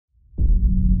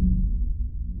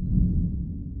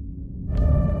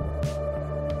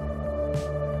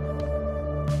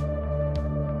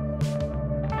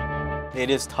It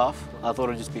is tough. I thought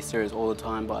it'd just be serious all the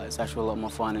time, but it's actually a lot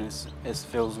more fun and it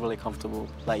feels really comfortable.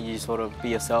 Like you sort of be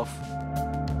yourself.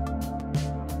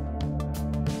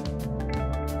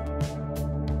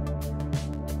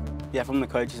 Yeah, from the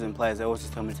coaches and players, they always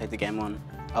just tell me to take the game on.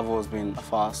 I've always been a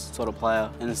fast sort of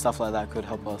player, and stuff like that could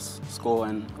help us score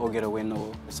or get a win.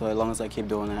 So as long as I keep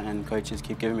doing that and coaches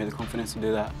keep giving me the confidence to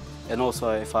do that. And also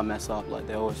if I mess up, like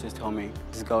they always just tell me,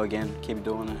 just go again, keep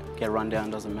doing it, get run down,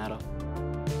 doesn't matter.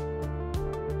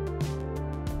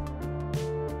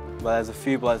 But there's a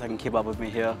few blokes that can keep up with me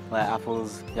here, like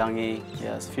Apples, Youngie,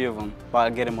 yeah, there's a few of them. But I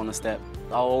get them on the step.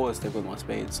 I'll always stick with my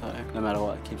speed, so no matter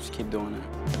what, just keep doing it.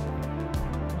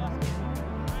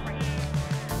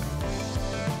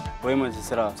 We want to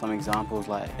set up some examples,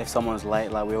 like if someone's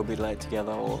late, like we'll be late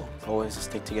together, or always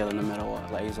just stick together no matter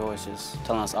what. Like he's always just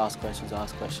telling us ask questions.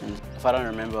 If I don't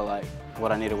remember like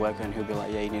what I need to work on, he'll be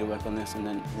like, yeah, you need to work on this, and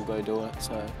then we'll go do it.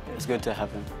 So it's good to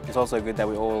have him. It's also good that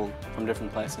we're all from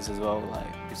different places as well, like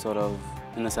we're sort of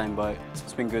in the same boat. So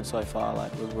it's been good so far,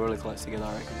 like we're really close together,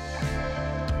 I reckon.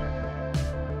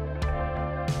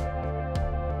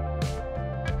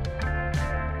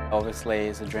 Obviously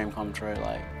it's a dream come true,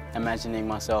 like imagining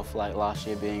myself like last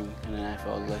year being in an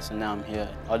AFL list and now I'm here.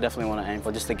 I definitely want to aim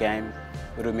for just a game.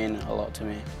 It would mean a lot to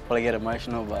me. Probably get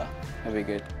emotional, but it'll be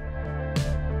good.